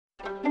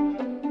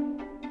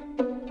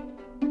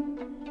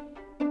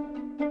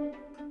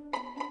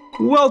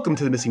Welcome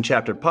to the Missing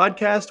Chapter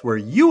podcast, where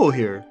you will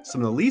hear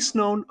some of the least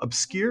known,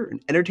 obscure,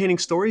 and entertaining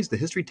stories the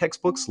history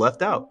textbooks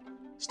left out,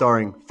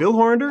 starring Phil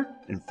Horander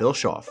and Phil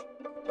Schaff.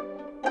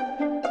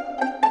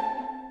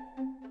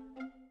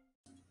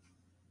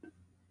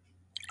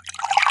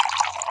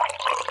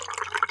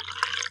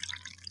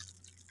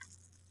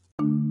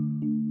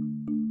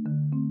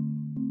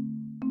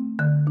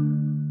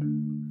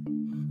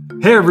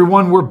 Hey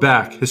everyone, we're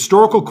back.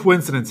 Historical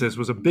Coincidences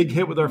was a big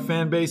hit with our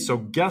fan base, so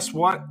guess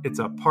what? It's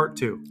a part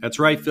 2. That's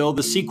right, Phil,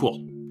 the sequel.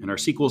 And our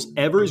sequel's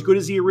ever as good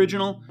as the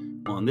original?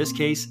 Well, in this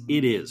case,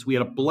 it is. We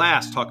had a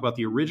blast talk about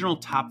the original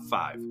top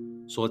 5.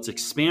 So let's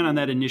expand on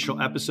that initial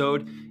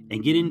episode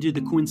and get into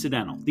the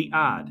coincidental, the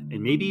odd,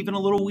 and maybe even a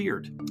little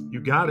weird.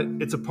 You got it.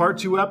 It's a part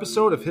 2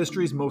 episode of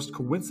history's most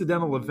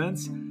coincidental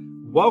events.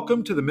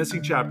 Welcome to the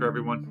Missing Chapter,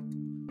 everyone.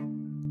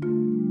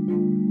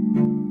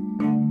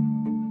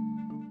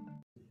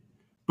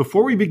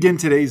 Before we begin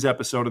today's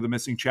episode of The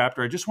Missing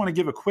Chapter, I just want to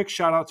give a quick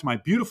shout out to my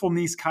beautiful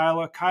niece,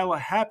 Kyla. Kyla,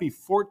 happy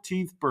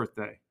 14th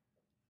birthday.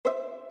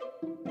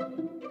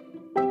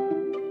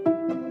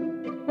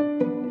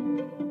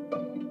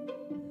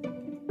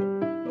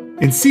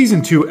 In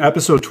Season 2,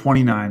 Episode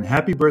 29,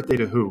 Happy Birthday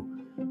to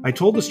Who?, I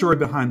told the story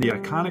behind the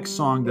iconic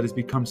song that has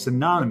become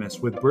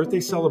synonymous with birthday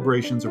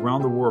celebrations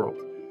around the world.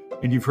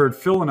 And you've heard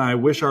Phil and I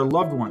wish our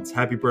loved ones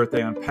happy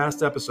birthday on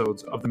past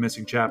episodes of The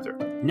Missing Chapter.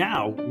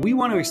 Now, we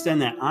want to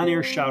extend that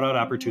on-air shout-out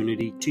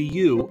opportunity to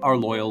you, our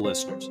loyal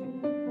listeners.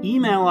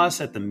 Email us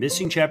at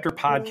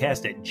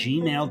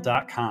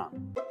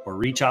themissingchapterpodcast@gmail.com or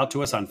reach out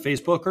to us on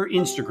Facebook or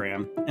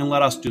Instagram and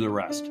let us do the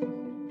rest.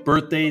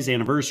 Birthdays,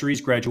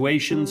 anniversaries,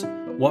 graduations,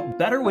 what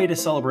better way to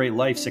celebrate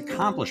life's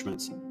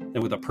accomplishments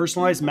than with a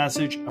personalized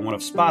message on one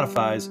of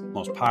Spotify's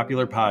most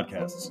popular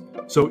podcasts.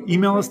 So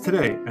email us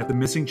today at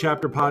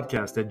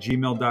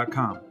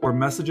themissingchapterpodcast@gmail.com or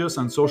message us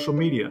on social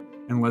media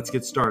and let's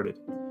get started.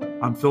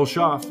 I'm Phil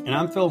Schaff. And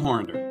I'm Phil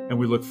Horander. And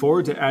we look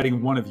forward to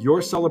adding one of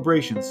your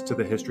celebrations to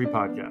the History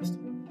Podcast.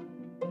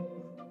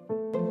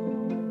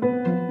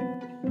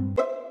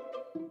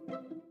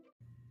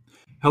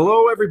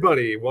 Hello,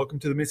 everybody. Welcome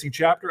to The Missing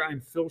Chapter.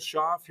 I'm Phil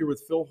Schaff here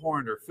with Phil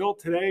Horander. Phil,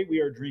 today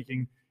we are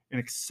drinking an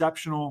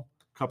exceptional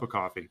cup of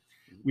coffee.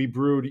 We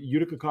brewed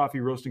Utica Coffee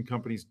Roasting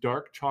Company's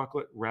Dark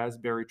Chocolate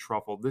Raspberry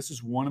Truffle. This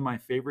is one of my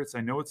favorites.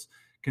 I know it's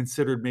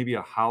considered maybe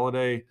a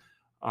holiday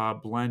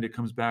blend. It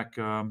comes back,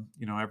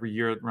 every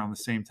year around the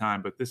same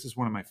time, but this is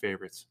one of my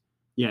favorites.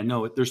 Yeah,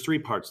 no, there's 3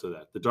 parts to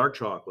that. The dark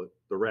chocolate,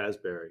 the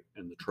raspberry,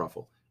 and the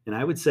truffle. And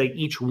I would say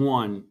each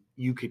one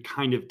you could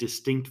kind of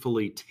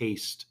distinctly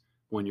taste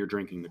when you're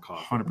drinking the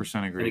coffee.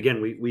 100% agree. And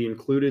again, we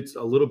included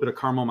a little bit of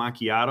caramel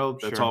macchiato.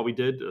 That's Sure. all we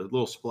did. A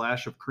little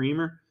splash of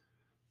creamer.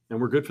 And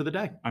we're good for the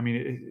day. I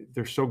mean,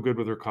 they're so good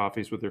with their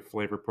coffees, with their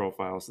flavor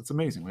profiles. It's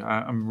amazing.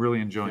 I'm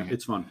really enjoying it.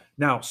 It's fun.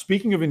 Now,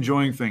 speaking of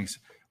enjoying things,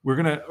 we're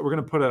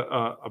gonna put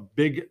a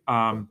big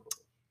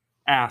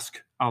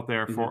ask out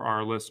there for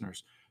our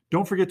listeners.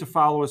 Don't forget to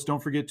follow us.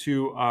 Don't forget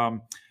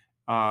to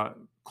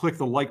click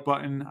the like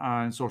button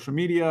on social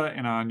media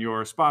and on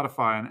your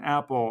Spotify and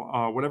Apple,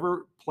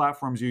 whatever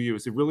platforms you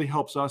use. It really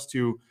helps us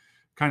to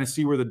kind of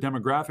see where the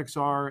demographics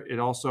are. It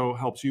also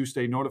helps you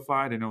stay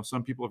notified. I know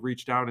some people have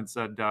reached out and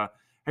said,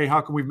 hey,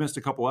 how come we've missed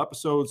a couple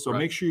episodes? So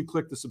Make sure you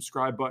click the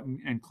subscribe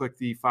button and click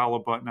the follow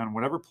button on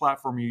whatever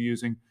platform you're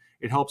using.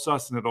 It helps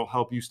us and it'll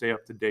help you stay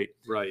up to date.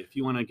 Right. If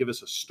you want to give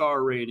us a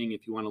star rating,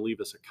 if you want to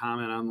leave us a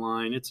comment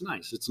online, it's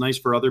nice. It's nice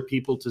for other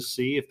people to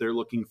see if they're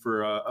looking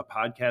for a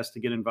podcast to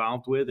get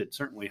involved with. It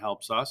certainly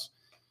helps us.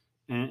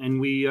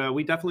 And we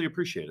definitely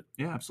appreciate it.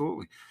 Yeah,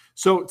 absolutely.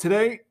 So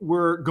today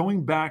we're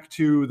going back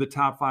to the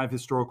top 5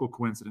 historical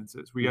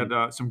coincidences. We had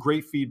some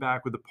great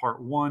feedback with the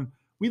part 1.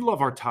 We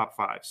love our top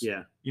 5s.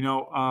 Yeah.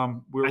 I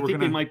think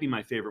they might be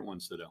my favorite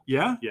ones to do.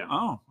 Yeah? Yeah.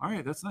 Oh, all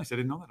right. That's nice. I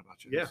didn't know that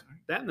about you. Yeah.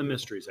 That and the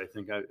mysteries, I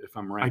think, if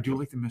I'm right. I do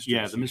like the mysteries.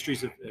 Yeah, the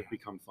mysteries have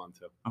become fun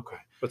too. Okay.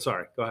 But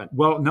sorry, go ahead.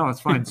 Well, no, it's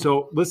fine.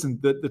 So listen,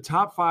 the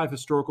top 5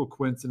 historical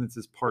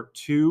coincidences, part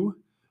 2,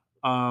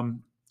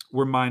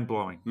 were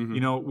mind-blowing.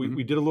 Mm-hmm.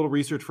 We did a little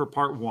research for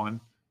part 1,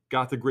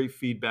 got the great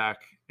feedback,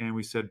 and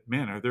we said,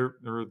 man, are there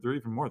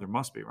even more? There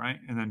must be, right?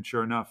 And then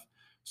sure enough,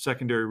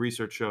 secondary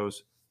research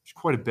shows there's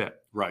quite a bit.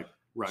 Right.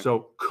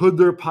 So could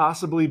there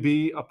possibly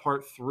be a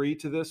part 3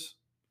 to this?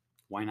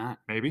 Why not?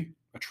 Maybe.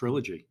 A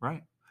trilogy.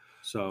 Right.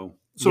 So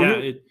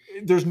yeah,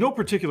 there's no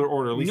particular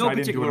order. At least no I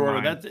didn't particular do it in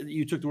order. mine.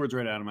 You took the words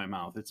right out of my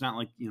mouth. It's not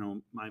like,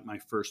 my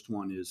first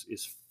one is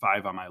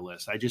 5 on my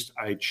list. I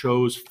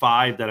chose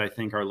 5 that I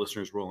think our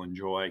listeners will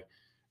enjoy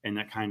and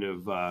that kind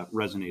of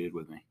resonated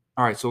with me.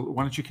 All right. So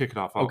why don't you kick it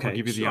off? I'll give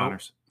you the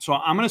honors. So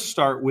I'm going to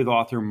start with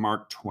author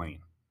Mark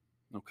Twain.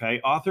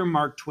 Okay. Author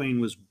Mark Twain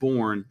was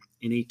born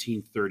in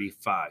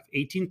 1835.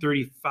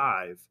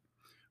 1835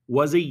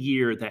 was a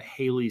year that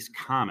Halley's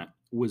Comet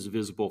was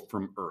visible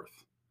from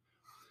Earth.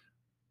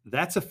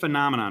 That's a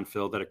phenomenon,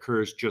 Phil, that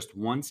occurs just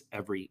once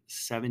every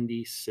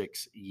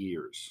 76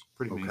 years.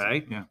 Pretty amazing.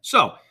 Okay. Yeah.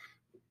 So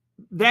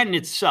that in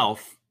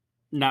itself,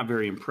 not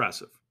very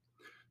impressive.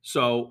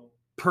 So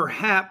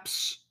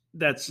perhaps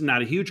that's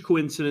not a huge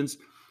coincidence,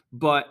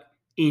 but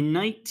In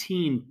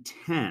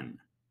 1910,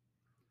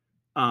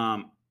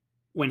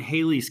 when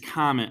Halley's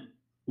Comet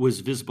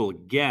was visible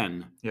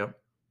again, Yep.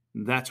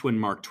 that's when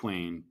Mark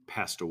Twain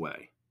passed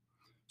away.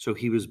 So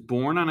he was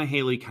born on a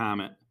Halley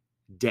Comet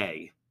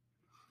day,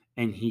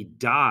 and he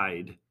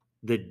died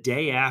the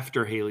day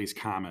after Halley's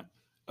Comet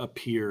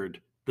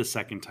appeared the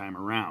second time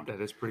around.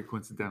 That is pretty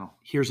coincidental.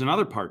 Here's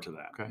another part to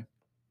that. Okay.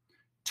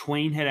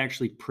 Twain had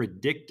actually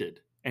predicted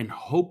and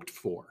hoped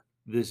for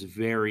this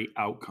very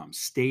outcome,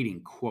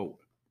 stating, quote,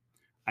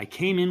 "I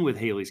came in with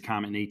Halley's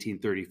Comet in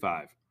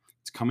 1835.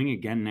 It's coming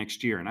again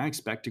next year, and I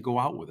expect to go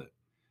out with it.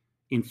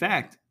 In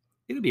fact,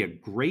 it'll be a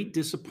great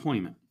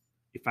disappointment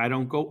if I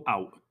don't go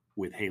out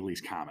with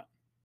Halley's Comet."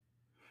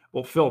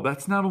 Well, Phil,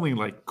 that's not only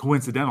like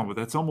coincidental, but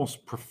that's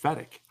almost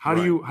prophetic. How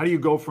do you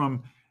go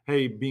from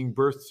being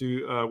birthed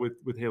to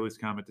with Halley's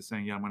Comet to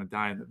saying, yeah, I'm going to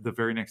die, and the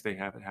very next day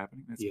have it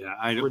happening? That's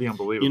pretty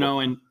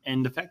unbelievable.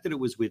 And the fact that it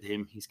was with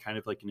him, he's kind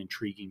of like an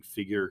intriguing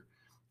figure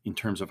in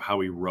terms of how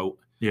he wrote.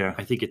 Yeah,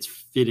 I think it's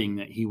fitting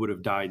that he would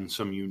have died in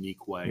some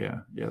unique way.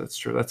 Yeah, that's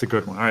true. That's a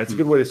good one. All right, it's a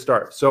good way to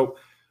start. So,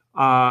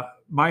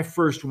 my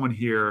first one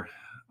here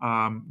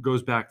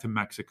goes back to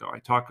Mexico. I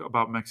talk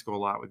about Mexico a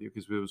lot with you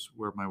because it was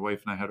where my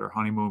wife and I had our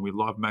honeymoon. We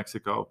love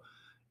Mexico.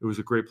 It was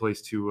a great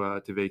place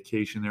to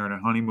vacation there on our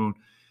honeymoon.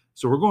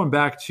 So we're going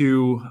back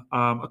to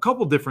a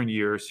couple different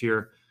years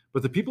here,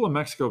 but the people in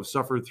Mexico have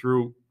suffered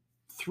through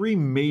 3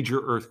 major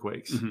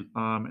earthquakes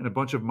and a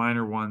bunch of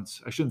minor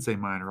ones. I shouldn't say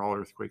minor. All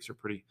earthquakes are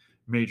pretty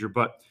major,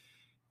 but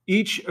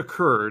each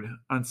occurred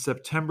on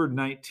September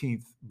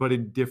 19th, but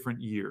in different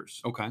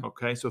years.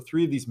 Okay. So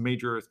 3 of these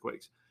major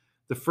earthquakes.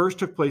 The first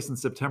took place on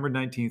September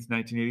 19th,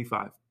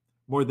 1985.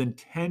 More than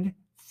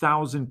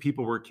 10,000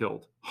 people were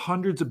killed.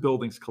 Hundreds of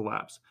buildings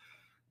collapsed.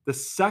 The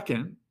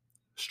second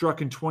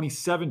struck in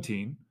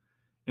 2017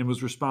 and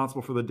was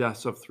responsible for the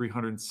deaths of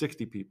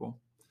 360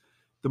 people.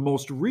 The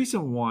most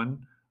recent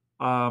one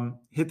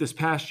hit this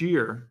past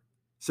year,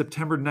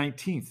 September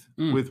 19th,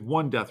 with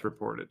 1 death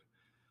reported.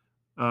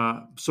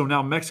 So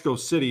now Mexico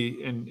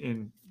City,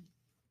 in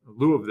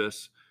lieu of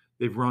this,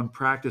 they've run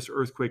practice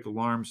earthquake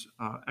alarms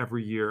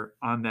every year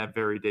on that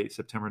very date,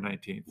 September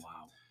 19th.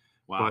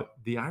 Wow. But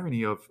the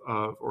irony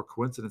or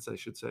coincidence, I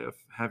should say, of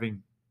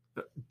having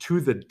to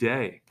the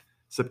day,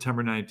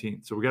 September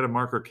 19th. So we got to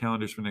mark our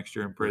calendars for next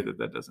year and pray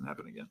that doesn't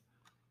happen again.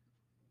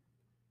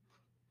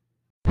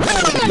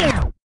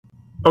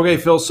 Okay,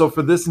 Phil. So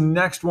for this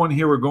next one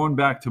here, we're going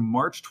back to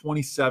March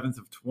 27th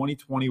of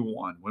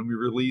 2021 when we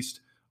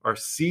released our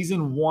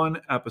season 1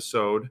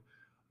 episode,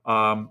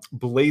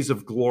 Blaze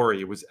of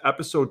Glory. It was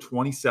episode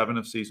 27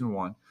 of season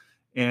 1,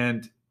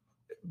 and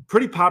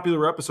pretty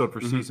popular episode for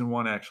season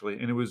 1, actually.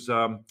 And it was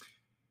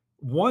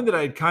one that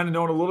I had kind of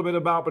known a little bit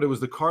about, but it was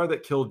the car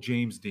that killed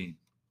James Dean.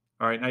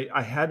 All right, and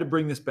I had to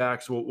bring this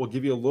back, so we'll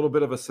give you a little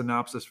bit of a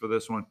synopsis for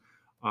this one,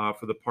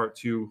 for the part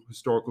 2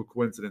 historical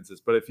coincidences.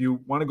 But if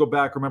you want to go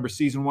back, remember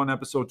season 1,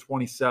 episode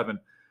 27,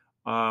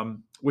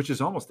 which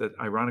is almost,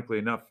 ironically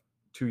enough,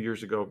 2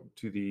 years ago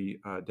to the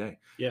day.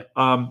 Yeah.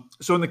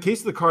 So in the case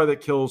of the car that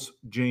kills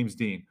James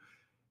Dean,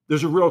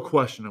 there's a real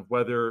question of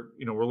whether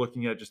we're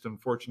looking at just an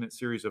unfortunate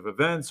series of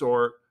events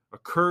or a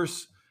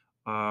curse,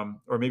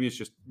 or maybe it's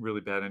just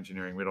really bad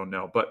engineering. We don't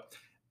know. But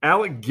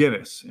Alec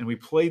Guinness, and we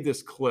played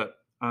this clip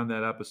on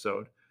that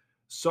episode,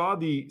 saw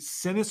the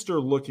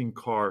sinister-looking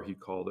car, he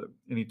called it,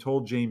 and he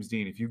told James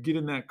Dean, if you get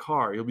in that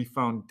car, you'll be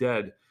found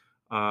dead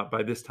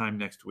by this time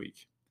next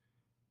week.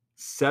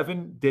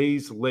 7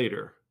 days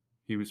later,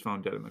 he was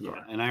found dead in the car.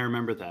 Yeah, and I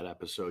remember that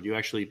episode.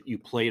 You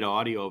played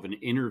audio of an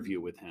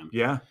interview with him.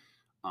 Yeah.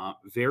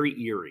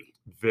 Very eerie.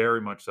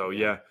 Very much so,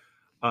 yeah.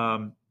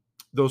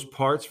 Those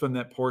parts from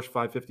that Porsche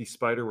 550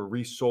 Spyder were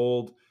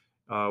resold,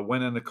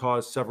 went on to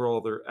cause several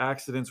other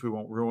accidents. We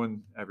won't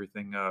ruin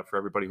everything for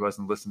everybody who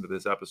hasn't listened to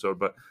this episode,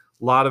 but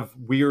a lot of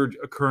weird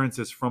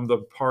occurrences from the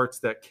parts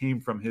that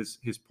came from his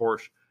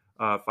Porsche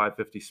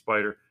 550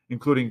 Spyder,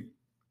 including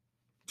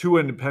 2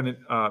 independent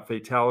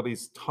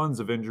fatalities, tons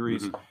of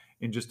injuries,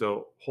 and just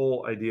a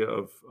whole idea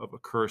of a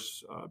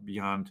curse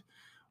beyond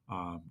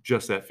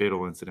just that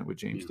fatal incident with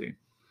James Dean.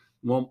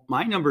 Well,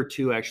 my number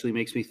 2 actually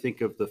makes me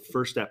think of the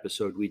first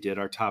episode we did,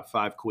 our top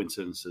 5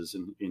 coincidences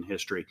in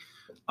history.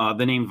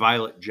 The name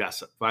Violet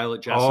Jessop.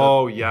 Violet Jessop.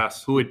 Oh,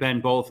 yes. Who had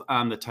been both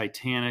on the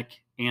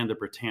Titanic and the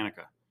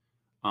Britannica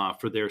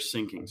for their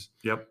sinkings.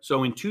 Yep.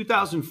 So in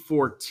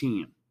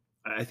 2014,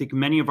 I think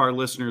many of our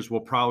listeners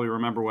will probably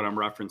remember what I'm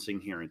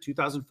referencing here. In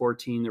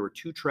 2014, there were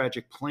 2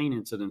 tragic plane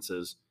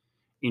incidences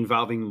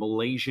involving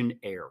Malaysian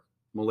Air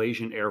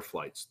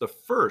flights. The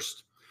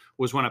first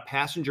was when a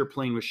passenger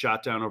plane was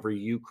shot down over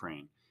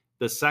Ukraine.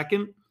 The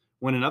second,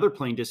 when another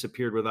plane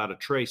disappeared without a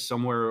trace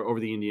somewhere over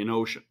the Indian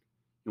Ocean,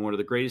 in one of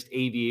the greatest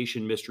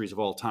aviation mysteries of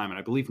all time. And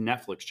I believe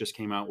Netflix just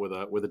came out with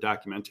a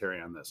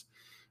documentary on this.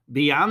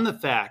 Beyond the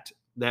fact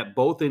that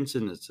both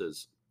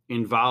incidences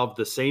involved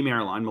the same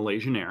airline,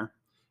 Malaysian Air,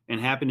 and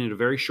happened in a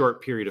very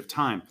short period of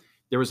time,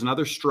 there was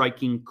another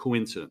striking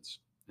coincidence.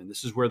 And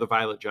this is where the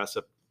Violet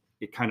Jessop,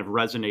 it kind of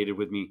resonated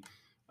with me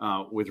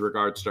with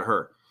regards to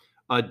her.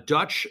 A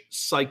Dutch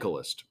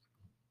cyclist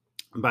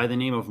by the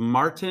name of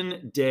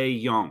Martin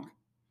de Jong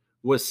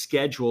was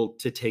scheduled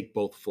to take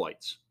both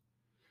flights,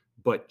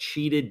 but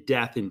cheated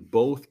death in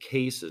both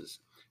cases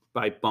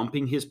by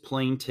bumping his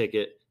plane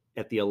ticket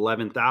at the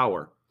 11th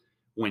hour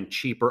when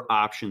cheaper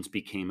options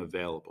became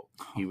available.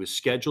 He was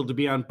scheduled to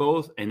be on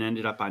both and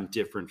ended up on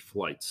different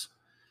flights.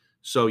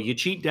 So you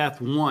cheat death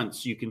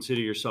once, you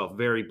consider yourself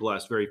very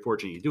blessed, very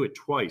fortunate. You do it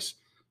twice,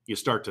 you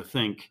start to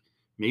think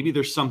maybe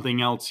there's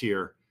something else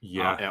here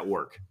at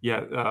work.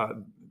 Yeah,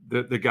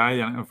 the guy,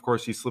 and of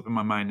course he's slipping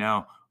my mind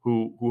now,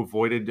 who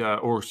avoided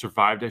or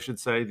survived, I should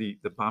say, the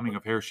bombing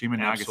of Hiroshima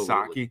and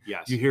Nagasaki.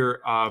 Yes. You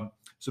hear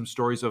some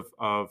stories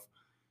of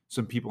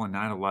some people in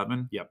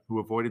 9/11 who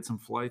avoided some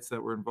flights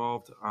that were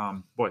involved.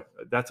 Boy,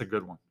 that's a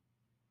good one.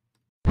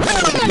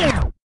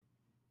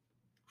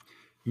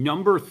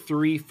 Number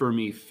 3 for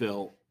me,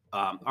 Phil,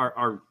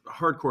 our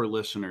hardcore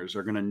listeners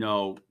are going to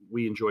know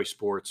we enjoy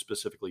sports,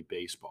 specifically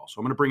baseball. So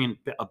I'm going to bring in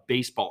a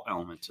baseball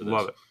element to this.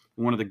 Love it.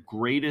 One of the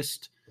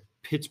greatest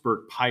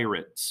Pittsburgh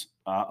Pirates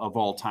of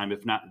all time,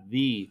 if not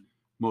the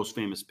most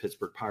famous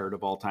Pittsburgh Pirate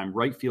of all time,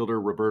 right fielder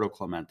Roberto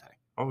Clemente.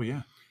 Oh,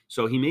 yeah.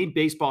 So he made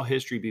baseball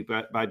history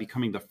by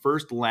becoming the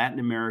first Latin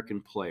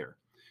American player,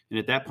 and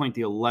at that point,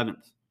 the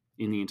 11th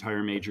in the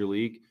entire Major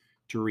League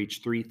to reach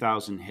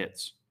 3,000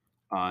 hits.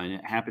 And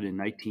it happened in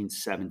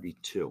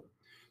 1972.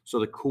 So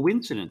the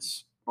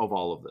coincidence of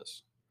all of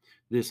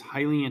this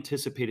highly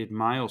anticipated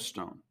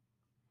milestone,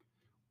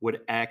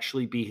 would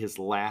actually be his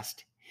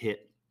last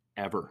hit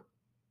ever,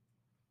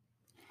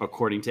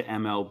 according to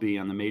MLB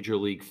on the Major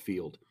League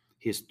field.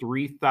 His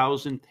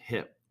 3,000th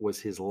hit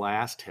was his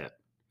last hit.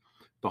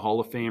 The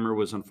Hall of Famer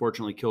was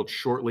unfortunately killed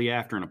shortly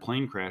after in a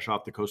plane crash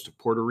off the coast of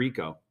Puerto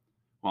Rico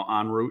while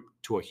en route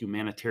to a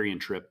humanitarian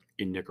trip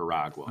in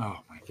Nicaragua. Oh,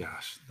 my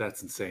gosh.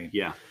 That's insane.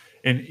 Yeah.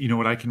 And you know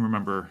what I can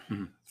remember?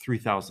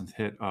 3,000th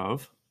hit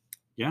of?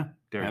 Yeah,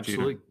 Derek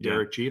absolutely. Jeter.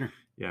 Derek Jeter.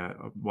 Yeah.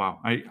 Wow.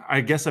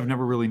 I guess I've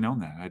never really known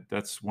that.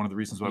 That's one of the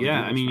reasons why.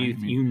 Yeah. I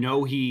mean, you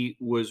know, he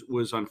was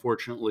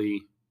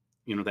unfortunately,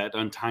 you know, that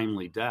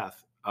untimely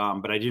death.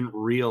 But I didn't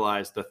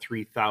realize the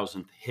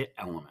 3,000th hit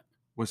element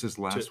was his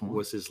last one.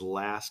 Was his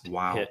last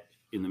hit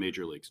in the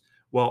major leagues.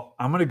 Well,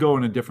 I'm going to go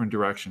in a different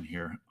direction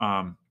here.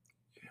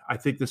 I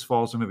think this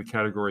falls into the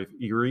category of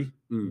eerie,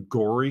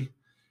 gory,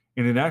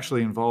 and it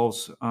actually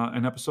involves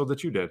an episode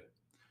that you did.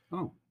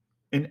 Oh.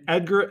 In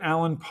Edgar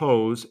Allan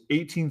Poe's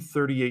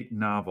 1838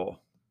 novel,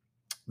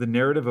 the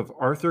narrative of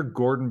Arthur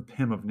Gordon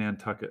Pym of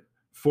Nantucket.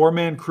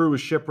 4-man crew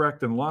is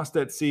shipwrecked and lost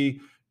at sea.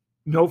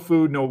 No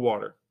food, no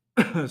water.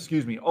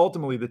 Excuse me.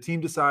 Ultimately, the team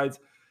decides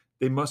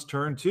they must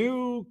turn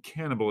to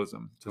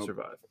cannibalism to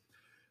survive.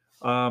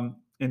 And,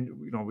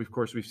 you know, of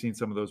course, we've seen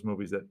some of those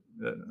movies that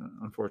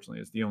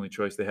unfortunately is the only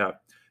choice they have.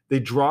 They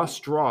draw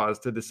straws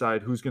to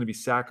decide who's going to be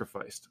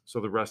sacrificed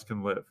so the rest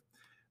can live.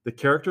 The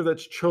character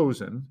that's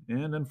chosen,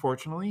 and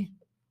unfortunately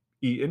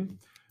eaten,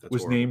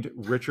 was named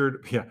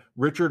Richard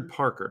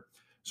Parker.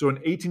 So in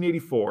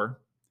 1884,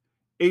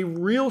 a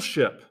real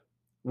ship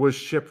was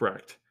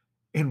shipwrecked,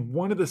 and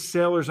one of the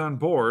sailors on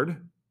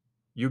board,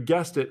 you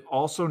guessed it,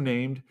 also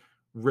named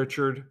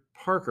Richard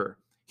Parker.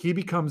 He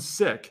becomes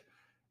sick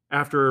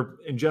after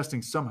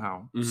ingesting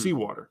somehow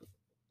seawater.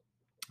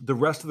 The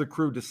rest of the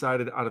crew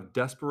decided out of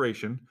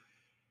desperation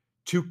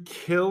to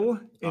kill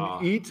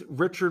and eat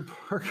Richard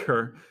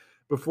Parker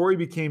before he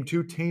became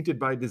too tainted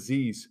by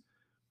disease.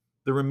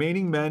 The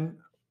remaining men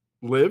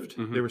lived,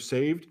 they were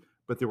saved,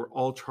 but they were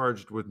all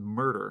charged with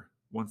murder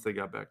once they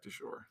got back to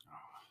shore.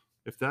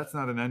 If that's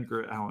not an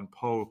Edgar Allan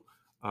Poe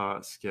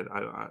skit,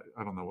 I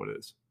don't know what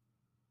is.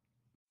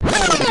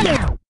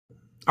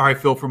 All right,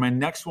 Phil, for my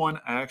next one,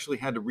 I actually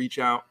had to reach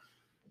out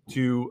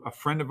to a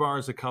friend of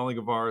ours, a colleague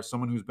of ours,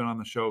 someone who's been on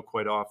the show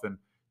quite often,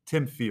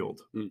 Tim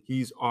Field.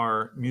 He's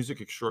our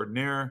music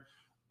extraordinaire,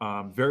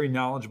 very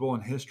knowledgeable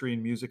in history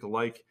and music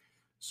alike.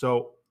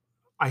 So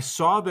I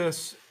saw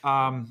this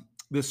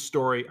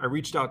story. I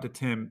reached out to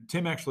Tim.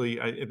 Tim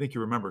actually, I think you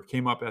remember,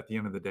 came up at the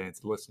end of the day and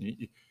said, listen,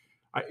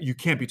 you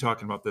can't be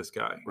talking about this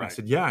guy. Right. I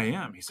said, yeah, I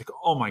am. He's like,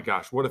 oh my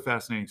gosh, what a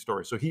fascinating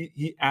story. So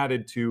he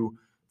added to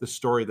the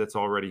story that's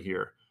already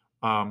here.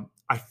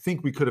 I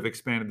think we could have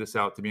expanded this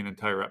out to be an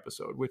entire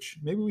episode, which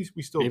maybe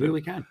we still maybe do.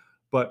 We can.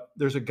 But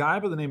there's a guy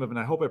by the name of, and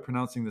I hope I'm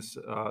pronouncing this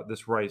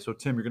right. So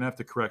Tim, you're going to have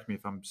to correct me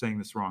if I'm saying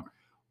this wrong.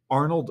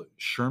 Arnold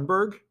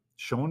Schoenberg.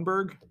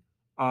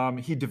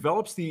 He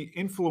develops the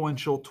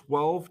influential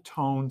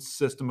 12-tone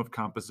system of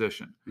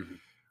composition.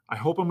 I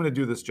hope I'm going to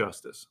do this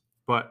justice,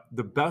 but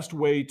the best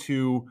way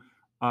to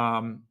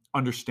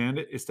understand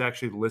it is to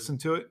actually listen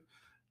to it.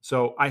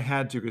 So I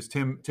had to, because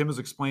Tim was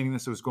explaining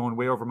this. It was going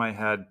way over my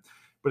head.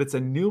 But it's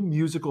a new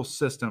musical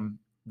system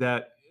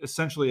that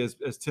essentially,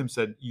 as Tim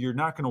said, you're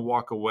not going to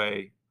walk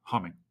away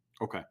humming.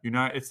 Okay.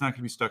 It's not going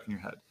to be stuck in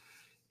your head.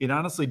 It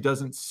honestly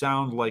doesn't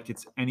sound like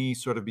it's any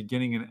sort of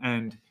beginning and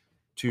end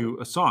to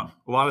a song.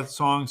 A lot of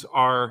songs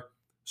are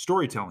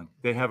storytelling.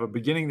 They have a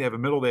beginning, they have a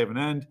middle, they have an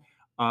end,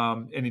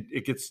 and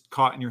it gets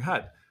caught in your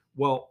head.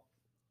 Well,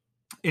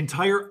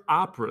 entire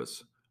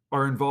operas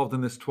are involved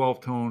in this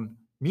 12-tone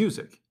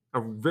music.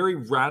 a very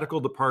radical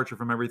departure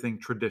from everything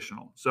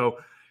traditional. So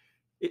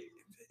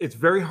it's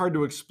very hard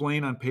to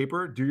explain on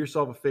paper. Do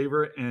yourself a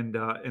favor and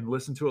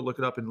listen to it, look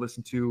it up, and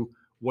listen to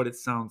what it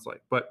sounds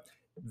like. But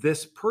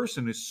this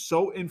person is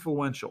so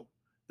influential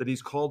that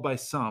he's called by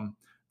some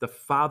the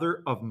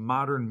father of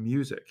modern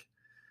music.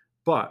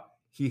 But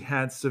he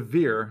had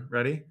severe,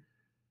 ready?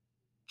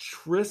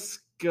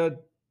 Triskaidekaphobia.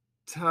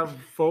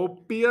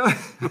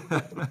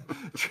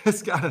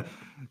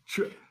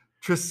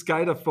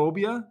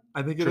 Triskaidekaphobia,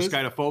 I think it is.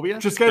 Triskaidekaphobia?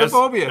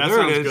 Triskaidekaphobia. That There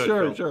sounds it is. good,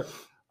 Sure, Phil. sure.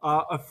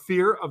 A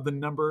fear of the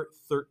number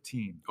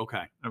 13.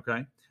 Okay.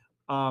 Okay.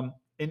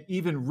 And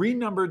even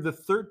renumbered the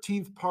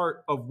 13th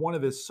part of one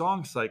of his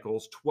song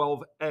cycles,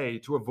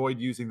 12A, to avoid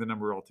using the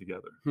number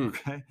altogether.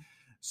 Okay.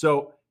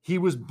 So he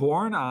was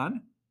born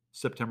on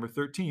September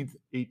 13th,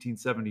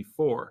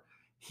 1874.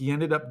 He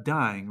ended up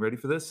dying, ready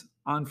for this,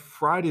 on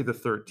Friday the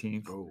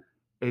 13th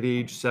at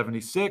age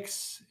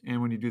 76.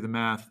 And when you do the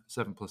math,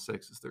 7 plus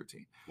 6 is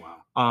 13.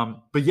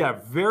 Wow. But yeah,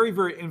 very,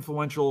 very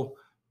influential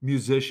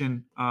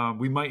musician.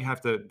 We might have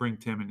to bring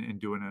Tim and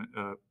do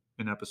an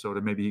episode,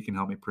 and maybe he can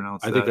help me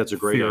pronounce I think that's a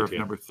great fear idea. of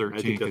number 13.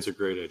 I think that's a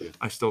great idea.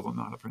 I still don't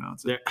know how to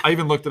pronounce it. There- I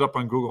even looked it up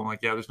on Google. I'm like,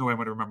 yeah, there's no way I'm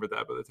going to remember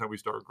that by the time we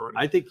start recording.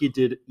 I think you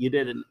did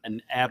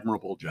an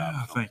admirable job.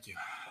 Yeah, Phil. thank you.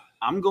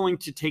 I'm going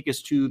to take us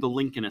to the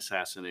Lincoln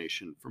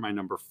assassination for my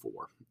number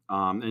 4.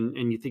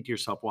 And you think to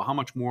yourself, well, how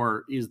much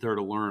more is there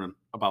to learn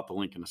about the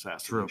Lincoln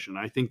assassination?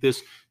 I think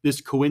this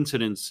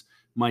coincidence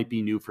might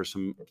be new for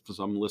some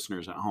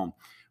listeners at home.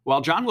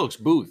 While John Wilkes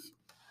Booth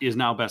is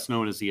now best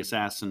known as the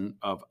assassin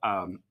of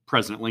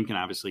President Lincoln,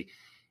 obviously,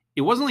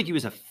 it wasn't like he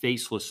was a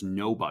faceless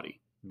nobody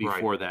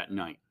before that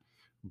night.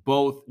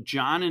 Both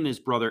John and his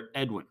brother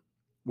Edwin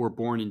were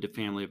born into a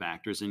family of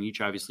actors, and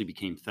each obviously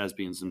became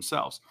thespians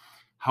themselves.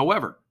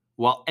 However,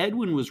 while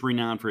Edwin was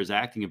renowned for his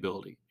acting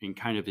ability and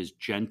kind of his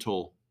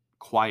gentle,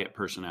 quiet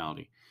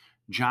personality,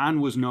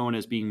 John was known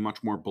as being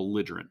much more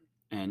belligerent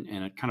and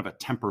a kind of a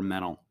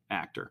temperamental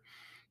actor.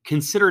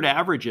 Considered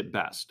average at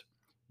best,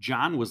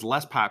 John was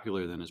less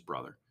popular than his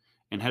brother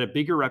and had a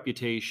bigger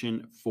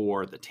reputation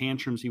for the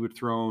tantrums he would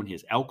throw and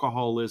his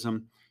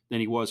alcoholism than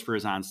he was for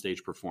his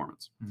onstage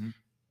performance. Mm-hmm.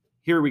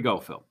 Here we go,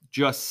 Phil.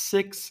 Just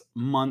 6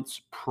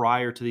 months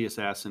prior to the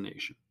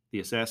assassination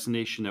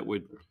that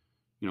would,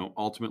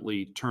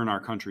 ultimately turn our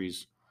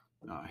country's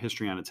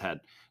history on its head,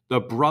 the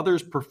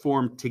brothers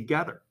performed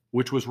together,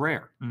 which was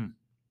rare.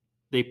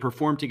 They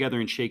performed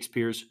together in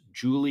Shakespeare's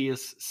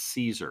Julius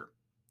Caesar,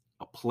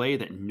 a play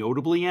that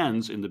notably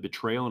ends in the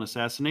betrayal and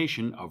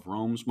assassination of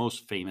Rome's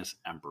most famous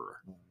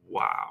emperor.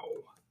 Wow.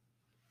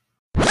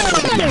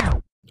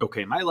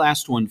 Okay, my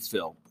last one,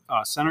 Phil,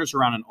 centers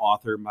around an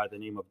author by the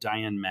name of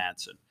Diane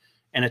Madsen,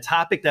 and a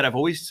topic that I've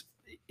always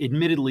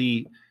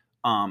admittedly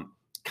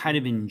kind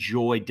of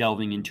enjoy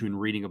delving into and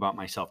reading about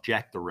myself,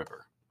 Jack the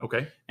Ripper.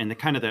 Okay. And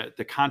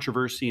the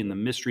controversy and the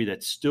mystery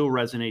that still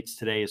resonates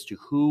today as to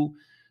who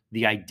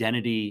the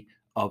identity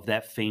of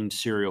that famed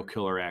serial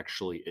killer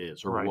actually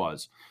is or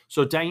was.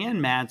 So Diane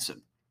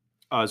Madsen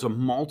is a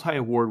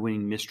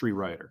multi-award-winning mystery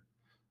writer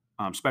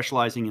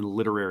specializing in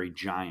literary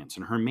giants.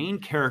 And her main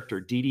character,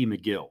 Dee Dee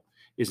McGill,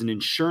 is an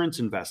insurance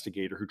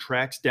investigator who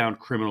tracks down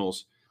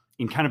criminals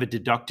in kind of a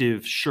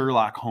deductive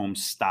Sherlock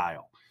Holmes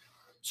style.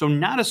 So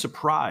not a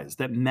surprise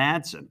that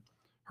Madsen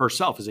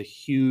herself is a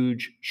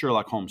huge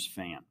Sherlock Holmes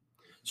fan.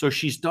 So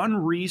she's done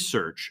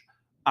research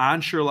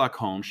on Sherlock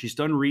Holmes. She's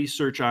done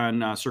research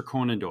on Sir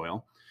Conan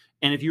Doyle.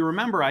 And if you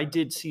remember, I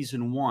did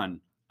season 1,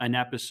 an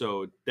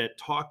episode that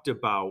talked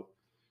about,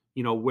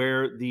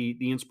 where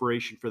the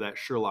inspiration for that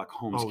Sherlock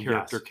Holmes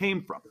character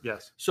came from.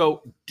 Yes.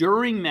 So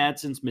during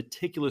Madsen's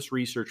meticulous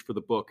research for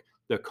the book,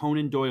 The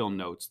Conan Doyle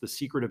Notes, The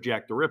Secret of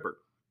Jack the Ripper,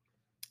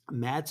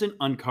 Madsen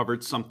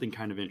uncovered something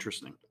kind of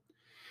interesting.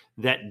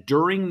 That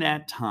during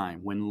that time,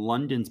 when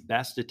London's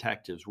best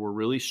detectives were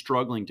really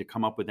struggling to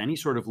come up with any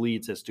sort of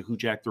leads as to who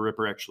Jack the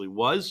Ripper actually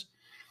was,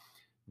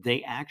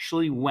 they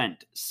actually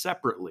went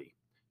separately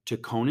to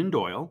Conan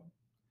Doyle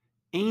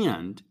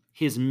and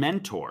his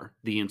mentor,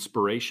 the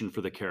inspiration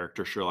for the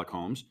character Sherlock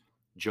Holmes,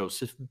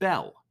 Joseph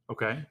Bell.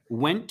 Okay.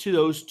 Went to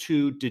those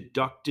two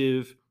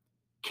deductive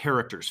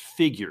characters,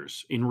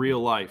 figures in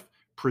real life,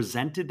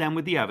 presented them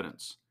with the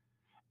evidence,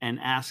 and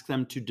asked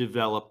them to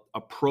develop a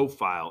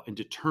profile and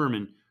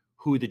determine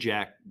who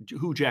Jack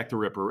the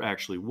Ripper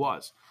actually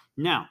was.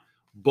 Now,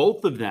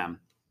 both of them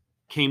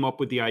came up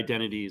with the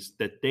identities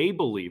that they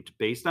believed,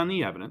 based on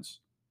the evidence,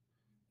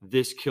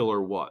 this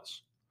killer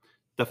was.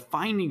 The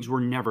findings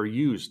were never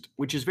used,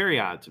 which is very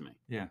odd to me.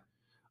 Yeah.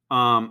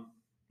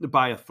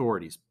 By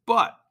authorities.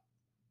 But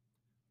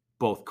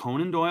both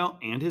Conan Doyle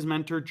and his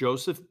mentor,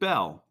 Joseph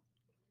Bell,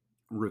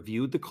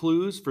 reviewed the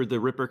clues for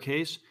the Ripper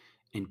case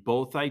and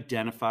both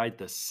identified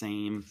the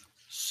same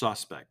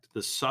suspect.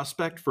 The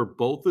suspect for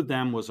both of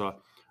them was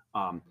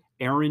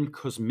Aaron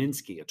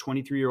Kosminski, a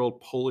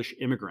 23-year-old Polish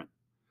immigrant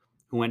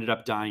who ended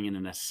up dying in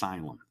an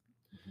asylum.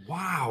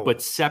 Wow.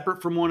 But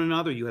separate from one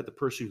another, you had the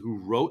person who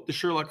wrote the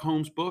Sherlock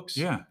Holmes books,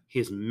 Yeah.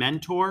 his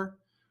mentor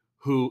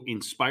who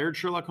inspired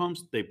Sherlock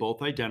Holmes. They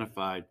both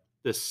identified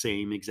the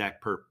same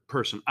exact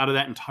person out of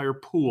that entire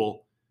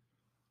pool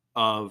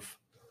of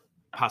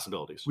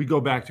possibilities. We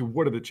go back to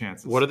what are the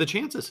chances? What are the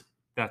chances?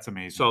 That's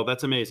amazing. So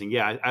that's amazing.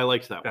 Yeah, I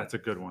liked that one. That's a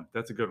good one.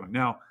 That's a good one.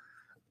 Now,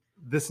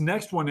 this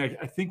next one,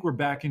 I think we're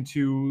back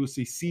into, let's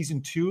see,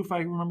 season 2, if I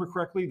remember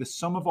correctly, the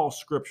Sum of All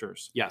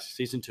Scriptures. Yes,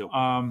 season 2.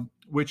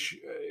 Which,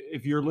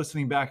 if you're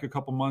listening back a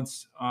couple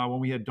months when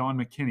we had Dawn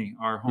McKinney,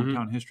 our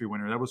hometown history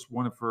winner, that was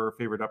one of her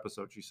favorite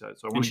episodes, she said.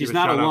 So I want And to she's give a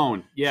not shout out.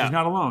 alone. Yeah. She's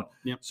not alone.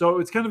 Yep. So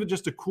it's kind of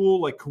just a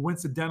cool, like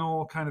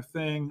coincidental kind of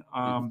thing.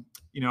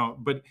 You know,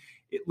 but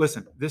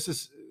listen, this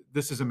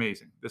is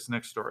amazing. This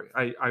next story.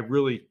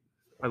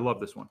 I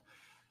love this one.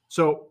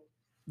 So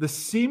the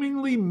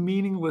seemingly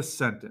meaningless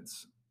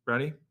sentence,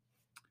 ready?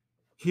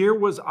 Here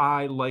was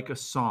I like a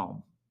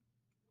psalm.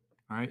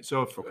 All right.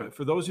 So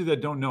for those of you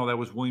that don't know, that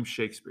was William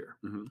Shakespeare.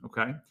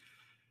 Okay.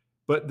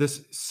 But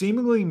this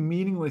seemingly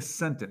meaningless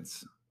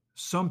sentence,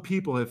 some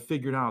people have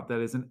figured out that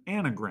is an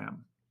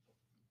anagram.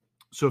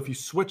 So if you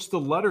switch the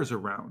letters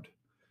around,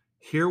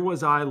 here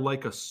was I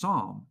like a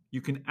psalm,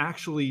 you can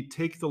actually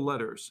take the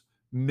letters,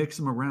 mix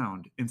them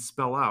around, and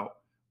spell out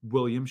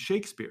William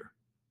Shakespeare.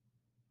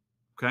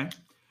 Okay.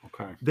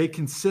 Okay. They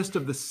consist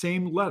of the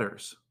same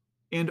letters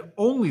and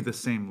only the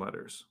same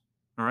letters.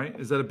 All right.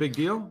 Is that a big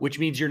deal? Which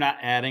means you're not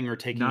adding or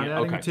taking Not it.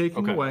 adding or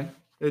taking away.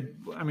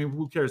 I mean,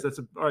 who cares?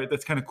 All right.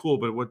 That's kind of cool,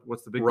 but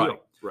what's the big deal?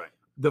 Right.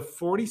 The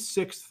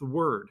 46th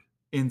word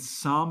in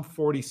Psalm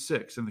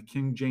 46 in the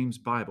King James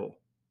Bible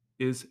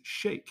is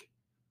shake.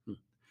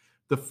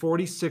 The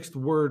 46th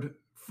word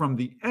from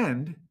the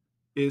end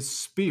is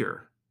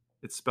spear.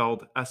 It's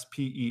spelled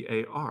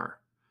S-P-E-A-R.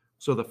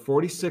 So the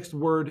 46th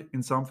word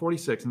in Psalm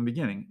 46 in the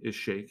beginning is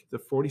shake. The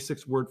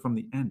 46th word from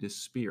the end is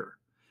spear.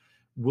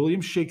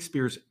 William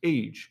Shakespeare's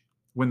age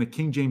when the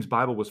King James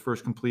Bible was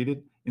first completed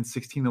in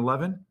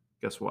 1611,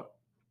 guess what?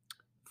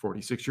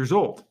 46 years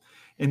old.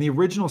 In the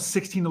original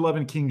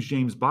 1611 King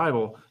James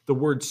Bible, the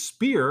word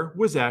spear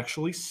was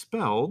actually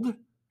spelled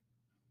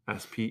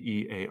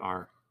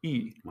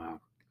S-P-E-A-R-E. Wow.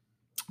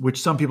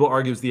 Which some people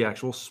argue is the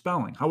actual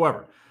spelling.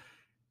 However,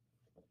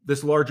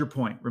 this larger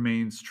point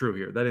remains true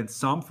here, that in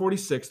Psalm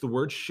 46, the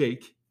word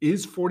shake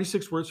is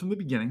 46 words from the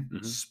beginning,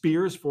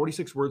 spear is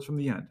 46 words from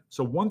the end.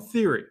 So one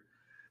theory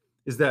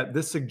is that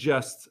this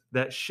suggests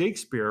that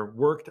Shakespeare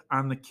worked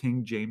on the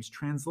King James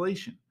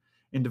translation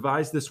and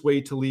devised this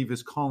way to leave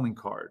his calling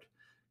card,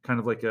 kind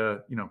of like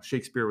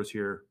Shakespeare was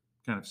here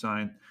kind of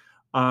sign.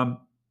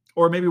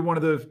 Or maybe one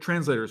of the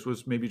translators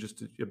was maybe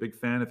just a big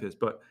fan of his,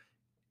 but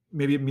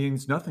maybe it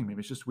means nothing.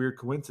 Maybe it's just weird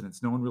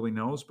coincidence. No one really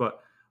knows,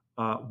 but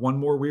one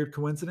more weird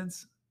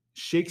coincidence.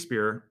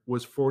 Shakespeare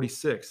was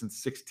 46 in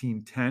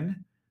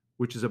 1610,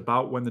 which is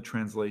about when the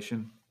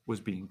translation was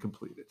being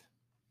completed.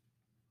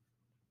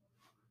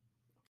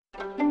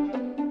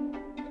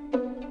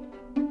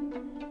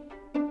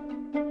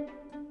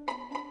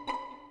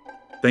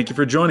 Thank you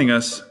for joining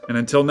us, and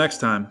until next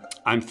time,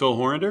 I'm Phil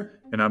Horander.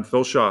 And I'm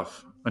Phil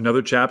Schaff.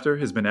 Another chapter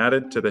has been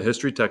added to the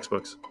history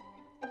textbooks.